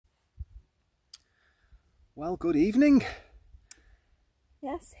Well, good evening.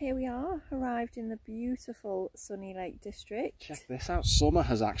 Yes, here we are, arrived in the beautiful sunny Lake District. Check this out, summer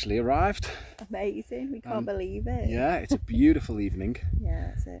has actually arrived. Amazing, we can't believe it. Yeah, it's a beautiful evening.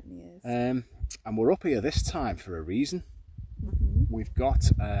 Yeah, it certainly is. And we're up here this time for a reason. We've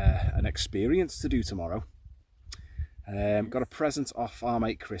got an experience to do tomorrow. Got a present off our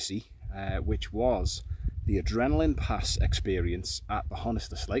mate Chrissy, which was the Adrenaline Pass experience at the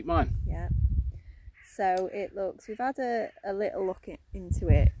Honister slate mine. Yeah. So it looks, we've had a little look into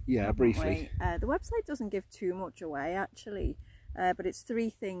it. Yeah, briefly. The website doesn't give too much away actually, but it's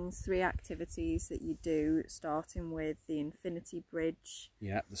three activities that you do, starting with the Infinity Bridge.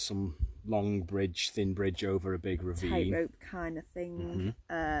 Yeah, there's some long bridge, thin bridge over a big ravine. Tightrope kind of thing.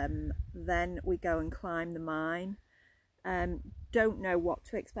 Then we go and climb the mine. Don't know what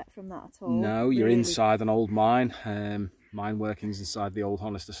to expect from that at all. No, you're inside an old mine. Mine workings inside the old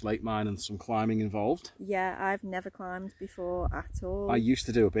Honister slate mine and some climbing involved. Yeah, I've never climbed before at all. I used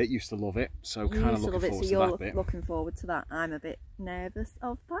to do a bit, used to love it, so kind of looking forward to that bit. Looking forward to that. I'm a bit nervous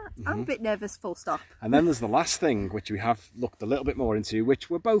of that. I'm a bit nervous, full stop. And then there's the last thing, which we have looked a little bit more into, which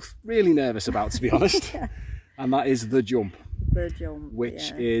we're both really nervous about, to be honest. Yeah. And that is the jump. The jump,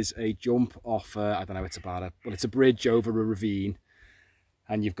 which is a jump off, I don't know, it's about it's a bridge over a ravine.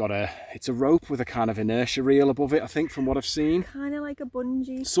 And you've got it's a rope with a kind of inertia reel above it, I think, from what I've seen. Kind of like a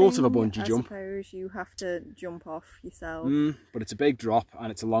bungee Sort of a bungee jump. I suppose you have to jump off yourself. But it's a big drop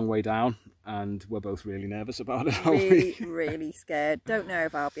and it's a long way down, and we're both really nervous about it, aren't we? we? Really scared. Don't know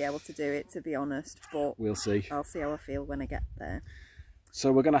if I'll be able to do it, to be honest, but we'll see. I'll see how I feel when I get there.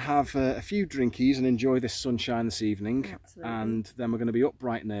 So we're going to have a few drinkies and enjoy this sunshine this evening. Absolutely. And then we're going to be up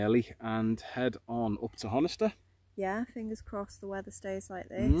bright and early and head on up to Honister. Yeah, fingers crossed the weather stays like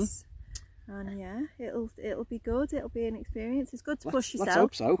this. And yeah, it'll be good. It'll be an experience. It's good to push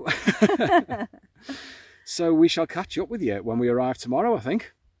yourself. Let's hope so. So we shall catch up with you when we arrive tomorrow, I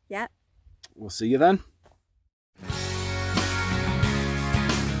think. Yeah. We'll see you then.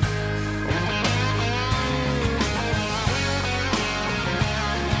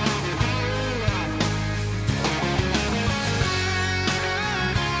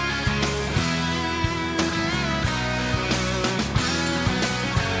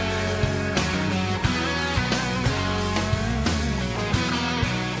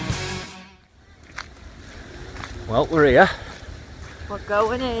 Well, we're here. We're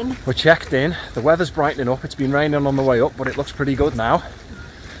going in. We're checked in. The weather's brightening up. It's been raining on the way up, but it looks pretty good now.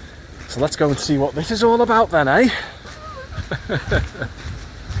 So let's go and see what this is all about then, eh?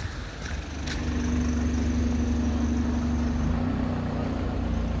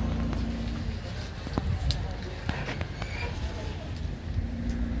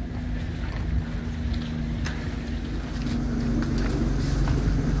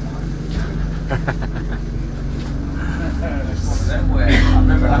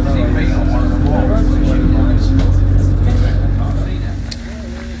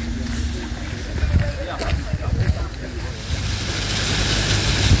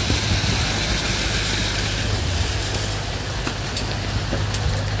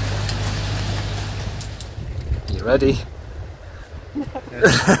 You ready?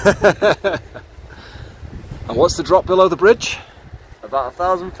 And what's the drop below the bridge? About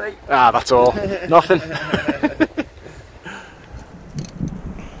 1,000 feet. Ah, that's all. Nothing.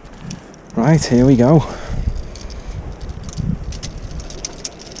 Right, here we go.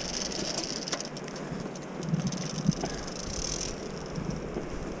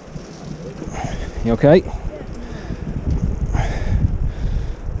 You okay?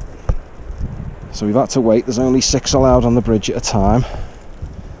 So we've had to wait. There's only 6 allowed on the bridge at a time.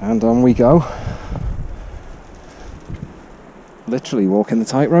 And on we go. Literally walking the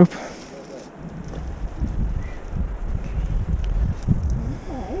tightrope.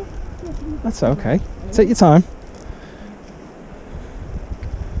 That's okay. Take your time.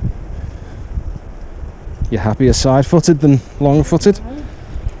 You're happier side-footed than long-footed?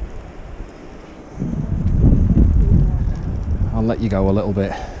 I'll let you go a little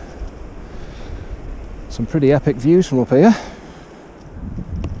bit. Some pretty epic views from up here.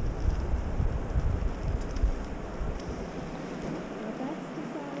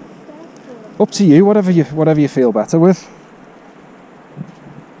 Up to you, whatever you feel better with.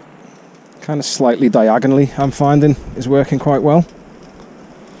 Kind of slightly diagonally, I'm finding, is working quite well.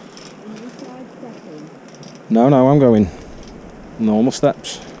 No, I'm going normal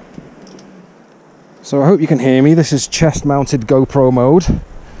steps. So I hope you can hear me. This is chest-mounted GoPro mode.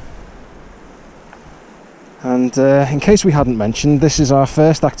 And in case we hadn't mentioned, this is our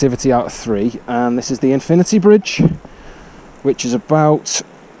first activity out of 3, and this is the Infinity Bridge, which is about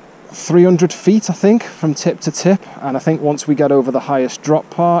 300 feet, I think, from tip to tip, and I think once we get over the highest drop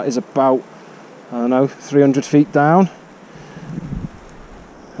part is about, I don't know, 300 feet down.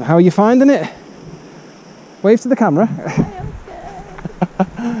 And how are you finding it? Wave to the camera.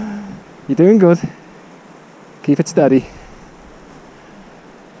 You're doing good. Keep it steady.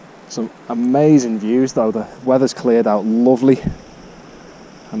 Some amazing views though, the weather's cleared out lovely.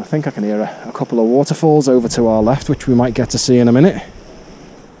 And I think I can hear a couple of waterfalls over to our left, which we might get to see in a minute.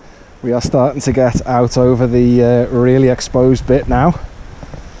 We are starting to get out over the really exposed bit now.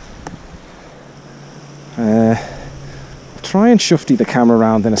 Try and shufty the camera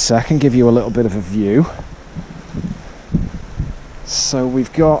around in a second, give you a little bit of a view. So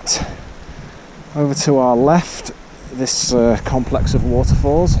we've got over to our left this complex of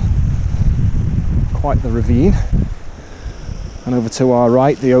waterfalls, quite the ravine, and over to our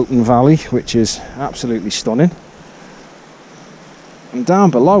right the open valley, which is absolutely stunning. And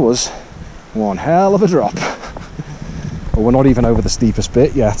down below us, one hell of a drop. But we're not even over the steepest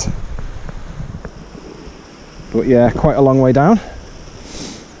bit yet. But yeah, quite a long way down.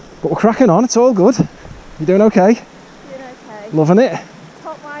 But we're cracking on, it's all good. You doing okay? Doing okay. Loving it?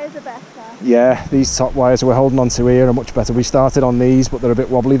 Top wires are better. Yeah, these top wires we're holding onto here are much better. We started on these, but they're a bit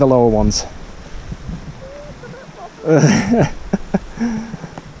wobbly, the lower ones.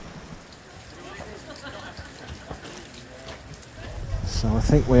 So I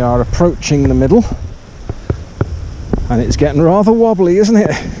think we are approaching the middle, and it's getting rather wobbly, isn't it?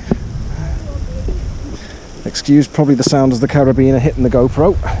 Excuse probably the sound as the carabiner hitting the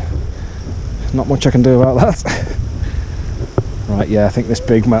GoPro. Not much I can do about that. Right, yeah, I think this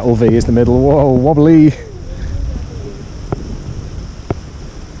big metal V is the middle. Whoa, wobbly.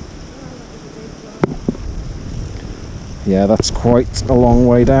 Yeah, that's quite a long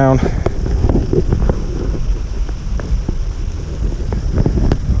way down.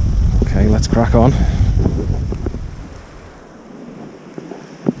 Okay, let's crack on.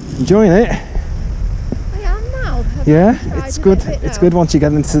 Enjoying it? I am now. Yeah, it's good. It's good once you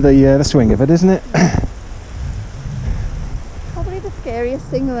get into the swing of it, isn't it? Probably the scariest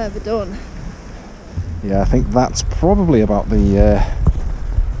thing I've ever done. Yeah, I think that's probably about the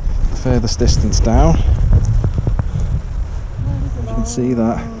furthest distance down. You can see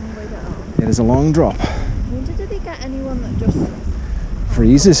that. It is a long drop. I wonder, did they get anyone that just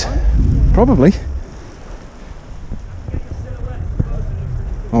Freezes. Probably.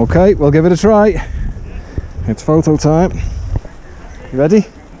 Okay, we'll give it a try. It's photo time. You ready?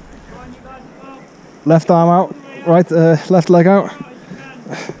 Left arm out, right, left leg out.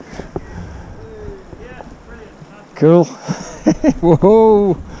 Cool.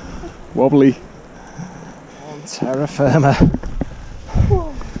 Whoa, wobbly. Terra firma.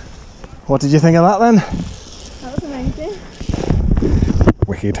 What did you think of that then? That was amazing.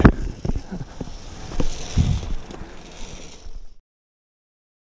 Wicked.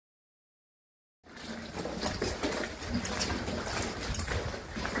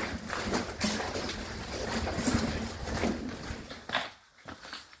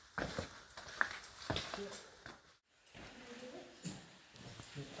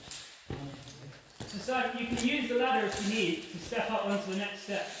 So you can use the ladder if you need to step up onto the next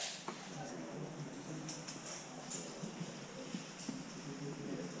step.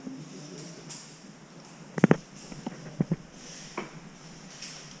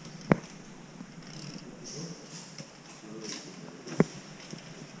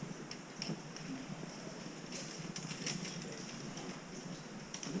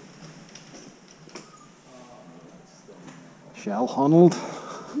 Shell Honnold.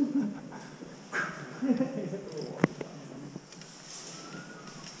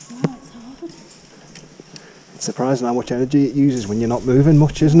 It's surprising how much energy it uses when you're not moving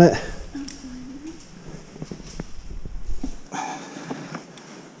much, isn't it?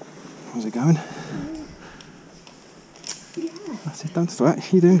 How's it going? Yeah. That's it, don't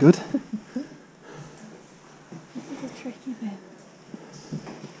sweat. You're doing good. This is a tricky bit.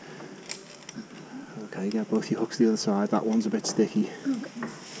 Okay, get both your hooks the other side. That one's a bit sticky. Okay.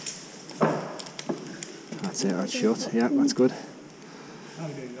 That's it, that's shut. Yeah, that's good.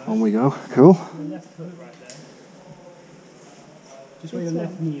 On we go. Cool. Your left foot right there. Just where your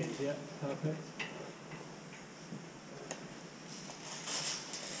left knee is, yeah, perfect.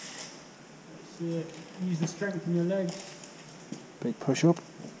 See it. Use the strength in your leg. Big push up.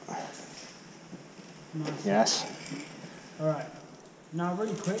 Nice. Yes. Alright. Now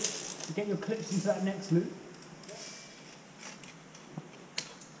really quick, get your clips into that next loop.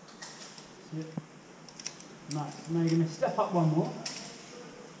 See it. Nice. Now you're going to step up one more.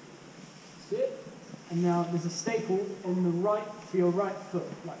 See it. And now there's a staple on the right for your right foot,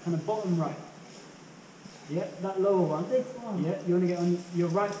 like kind of bottom right. Yeah, that lower one. This one? Yeah, you want to get on your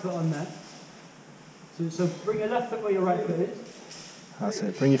right foot on there. So bring your left foot where your right foot is. That's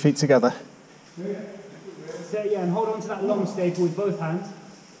it, bring your feet together. So yeah, and hold on to that long staple with both hands.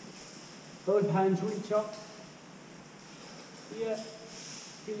 Both hands reach up. Yeah,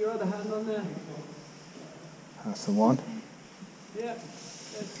 get your other hand on there. That's the one. Yeah,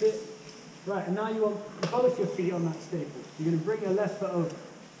 that's it. Right, and now you want both your feet on that staple. You're going to bring your left foot over.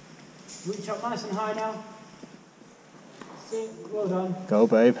 Reach up nice and high now. That's it, well done. Go,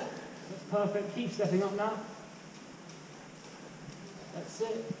 babe. That's perfect, keep stepping up now. That's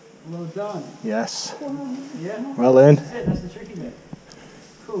it, well done. Yes. Yeah. Well in. That's it, that's the tricky bit.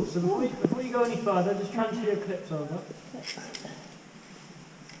 Cool, so before you go any further, just transfer your clips over.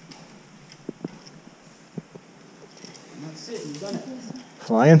 And that's it, you've done it.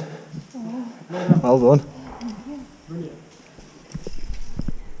 Flying. Well done. Brilliant.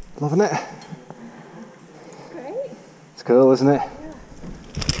 Loving it. Great. It's cool, isn't it?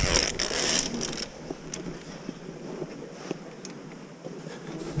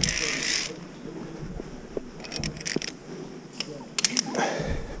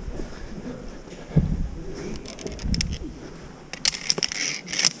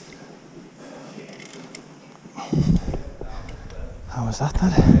 How was that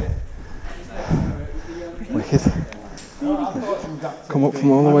then? Wicked. Come up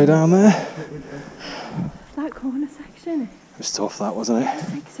from all the way down there. That corner section, It was tough, that, wasn't it? it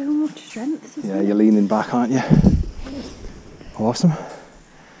takes so much strength, doesn't Yeah, it? you're leaning back, aren't you? Awesome.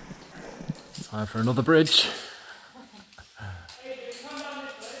 Time for another bridge.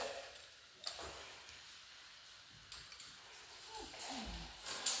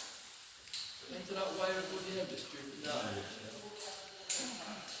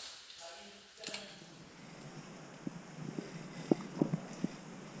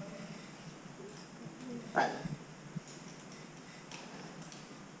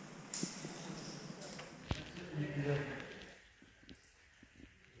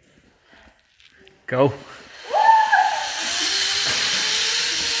 Go.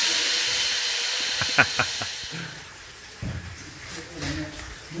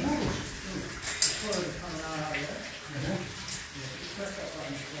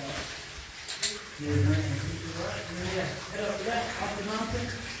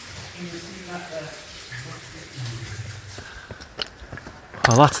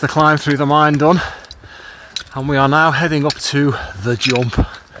 Well, that's the climb through the mine done, and we are now heading up to the jump.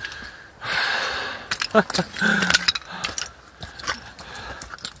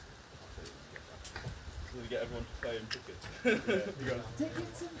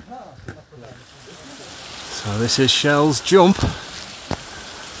 So this is Shell's jump.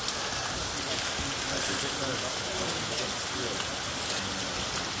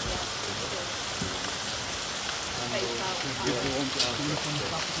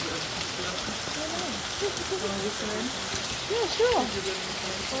 Yeah, sure.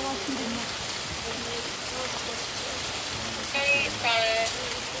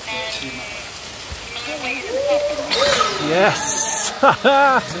 Yes!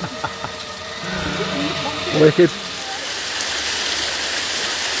 Wicked.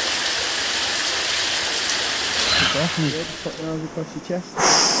 Just put your arms across your chest.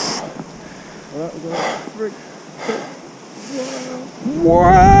 Alright, we'll go 3, 2.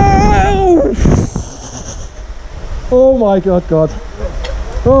 Wow! Oh my god, God.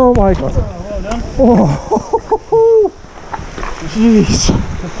 Oh my god. Well done. Oh, jeez.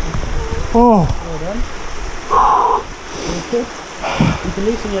 Oh. Well done. You can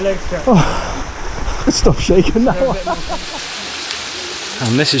loosen your legs strap. Stop shaking now.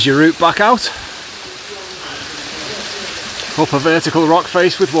 And this is your route back out. Up a vertical rock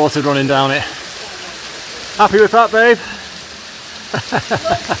face with water running down it. Happy with that, babe?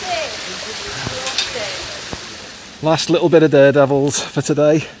 Last little bit of daredevils for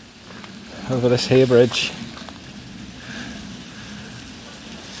today over this here bridge.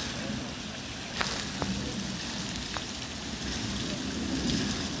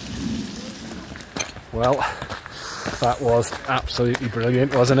 Well, that was absolutely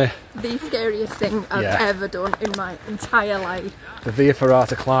brilliant, wasn't it? The scariest thing I've ever done in my entire life. The Via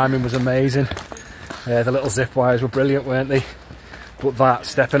Ferrata climbing was amazing. The little zip wires were brilliant, weren't they? But that,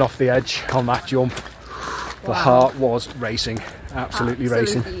 stepping off the edge on that jump, the heart was racing, absolutely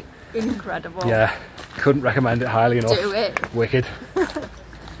racing. Incredible. Yeah, couldn't recommend it highly enough. Do it. Wicked.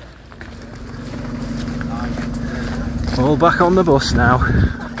 All back on the bus now.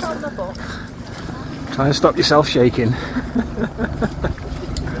 Back on the bus. Try and stop yourself shaking.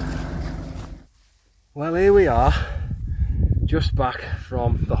 are just back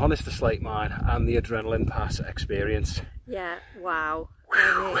from the Honister mine and the Adrenaline Pass experience. Yeah, wow.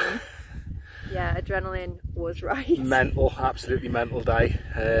 I mean, yeah, adrenaline was right. Mental, absolutely mental day.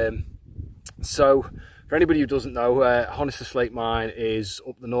 So, for anybody who doesn't know, Honister mine is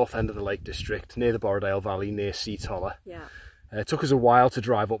up the north end of the Lake District, near the Borrowdale Valley, near Seatoller. Yeah. It took us a while to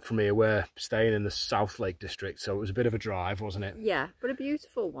drive up from here. We're staying in the South Lake District, so it was a bit of a drive, wasn't it? Yeah, but a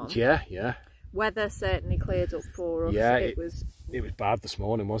beautiful one. Yeah, yeah. Weather certainly cleared up for us. Yeah, it was bad this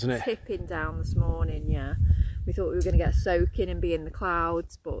morning, wasn't it? Tipping down this morning, yeah. We thought we were going to get a soak in and be in the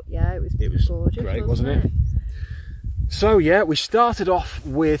clouds, but yeah, it was gorgeous, great, wasn't it? So yeah, we started off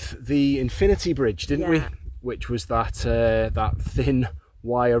with the Infinity Bridge, didn't we? Which was that thin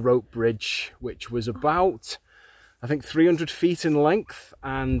wire rope bridge, which was about, I think, 300 feet in length,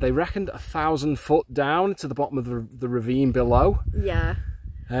 and they reckoned 1,000 foot down to the bottom of the ravine below. Yeah.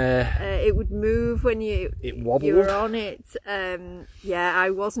 It would move when you were on it. Yeah, I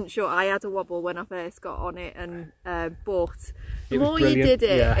wasn't sure. I had a wobble when I first got on it, and but the more you did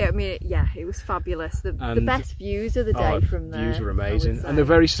it, yeah. I mean, yeah, it was fabulous. The best views of the day from there. Views were amazing, and they're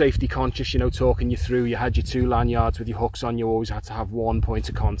very safety conscious. You know, talking you through. You had your 2 lanyards with your hooks on. You always had to have one point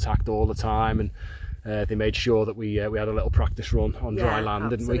of contact all the time, and they made sure that we had a little practice run on dry land,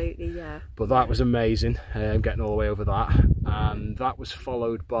 didn't we? Absolutely, yeah. But that was amazing, getting all the way over that. And that was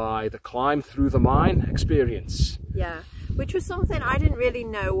followed by the climb through the mine experience. Yeah, which was something I didn't really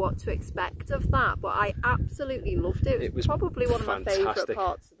know what to expect of that, but I absolutely loved it. It was probably one of my favourite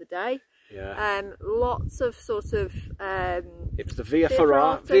parts of the day. Yeah. Lots of sort of... it was the Via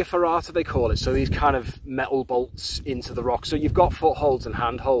Ferrata they call it, so these kind of metal bolts into the rock. So you've got footholds and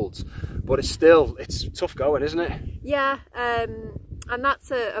handholds, but it's tough going, isn't it? Yeah, and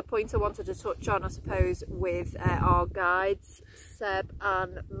that's a point I wanted to touch on, I suppose, with our guides, Seb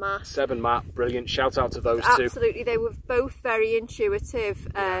and Matt. Seb and Matt, brilliant. Shout out to those two. Absolutely, they were both very intuitive.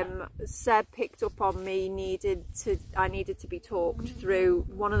 Seb picked up on me, I needed to be talked through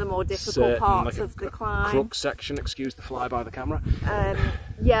one of the more difficult parts of the climb. Crook section, excuse the fly by the camera.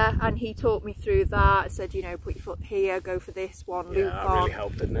 Yeah, and he talked me through that. Said, you know, put your foot here, go for this one, loop on. Yeah, it really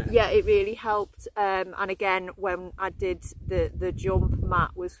helped, didn't it? Yeah, it really helped. And again, when I did the jump,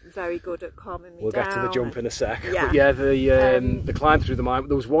 Matt was very good at calming me down. We'll get to the jump in a sec. Yeah, but yeah, the climb through the mine,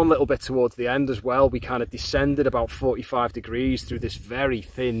 there was one little bit towards the end as well. We kind of descended about 45 degrees through this very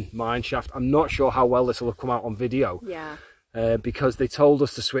thin mine shaft. I'm not sure how well this will have come out on video. Yeah. Because they told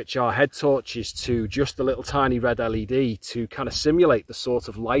us to switch our head torches to just a little tiny red LED to kind of simulate the sort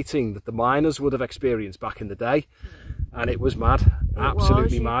of lighting that the miners would have experienced back in the day. And it was mad,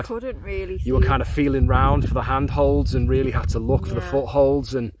 absolutely mad. You couldn't really see. You were kind of feeling round for the handholds and really had to look for the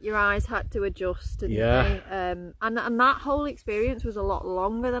footholds, and your eyes had to adjust, didn't they? And that whole experience was a lot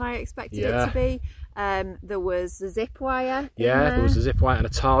longer than I expected it to be. There was the zip wire. There was a zip wire and a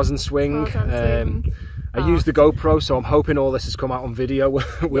Tarzan swing. I used the GoPro, so I'm hoping all this has come out on video.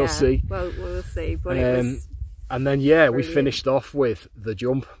 We'll see. Well, we'll see. But it was and then we finished off with the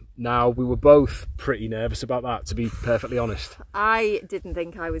jump. Now, we were both pretty nervous about that, to be perfectly honest. I didn't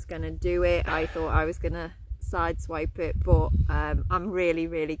think I was going to do it. I thought I was going to sideswipe it, but I'm really,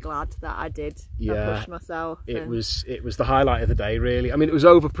 really glad that I did. I pushed myself. It was the highlight of the day, really. I mean, it was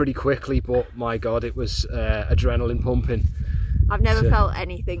over pretty quickly, but my God, it was adrenaline pumping. I've never felt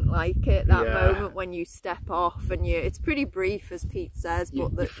anything like it, that moment when you step off and it's pretty brief, as Pete says,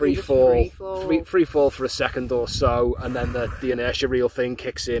 but the free fall for a second or so, and then the inertia reel thing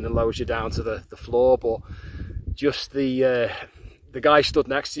kicks in and lowers you down to the floor. But just the guy stood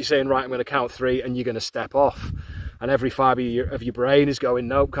next to you saying, right, I'm going to count 3 and you're going to step off. And every fibre of your brain is going,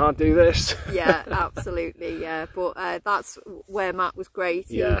 nope, can't do this. Yeah, absolutely, yeah. But that's where Matt was great.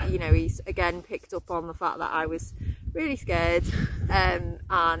 You know, he's again picked up on the fact that I was really scared, and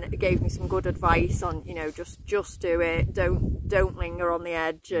gave me some good advice on, you know, just do it. Don't linger on the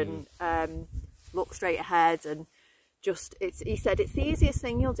edge, and look straight ahead, and he said it's the easiest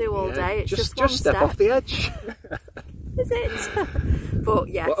thing you'll do all day. It's just one step off the edge. Is it? But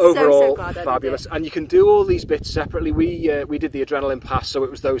yeah, but overall, so glad fabulous. And you can do all these bits separately. We did the Adrenaline Pass, so it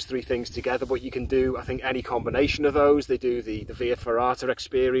was those 3 things together, but you can do, I think, any combination of those. They do the Via Ferrata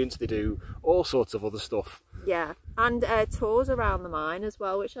experience, they do all sorts of other stuff. Yeah, and tours around the mine as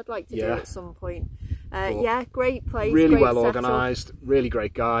well, which I'd like to do at some point. Yeah, great place. Really great well organised, really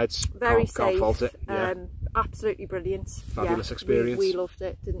great guides. Very safe. Can't fault it. Yeah. Absolutely brilliant. Fabulous experience. We loved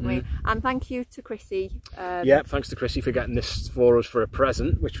it, didn't we? And thank you to Chrissy. Thanks to Chrissy for getting this for us for a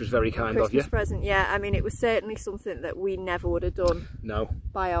present, which was very kind of you. Christmas present, yeah. I mean, it was certainly something that we never would have done. No.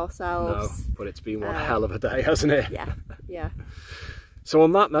 By ourselves. No, but it's been one hell of a day, hasn't it? Yeah, yeah. So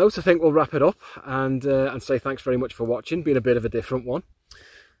on that note, I think we'll wrap it up and say thanks very much for watching. Been a bit of a different one.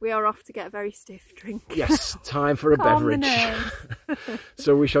 We are off to get a very stiff drink. Yes, time for a beverage.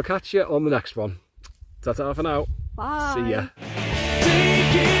 So we shall catch you on the next one. Ta-ta for now. Bye. See ya.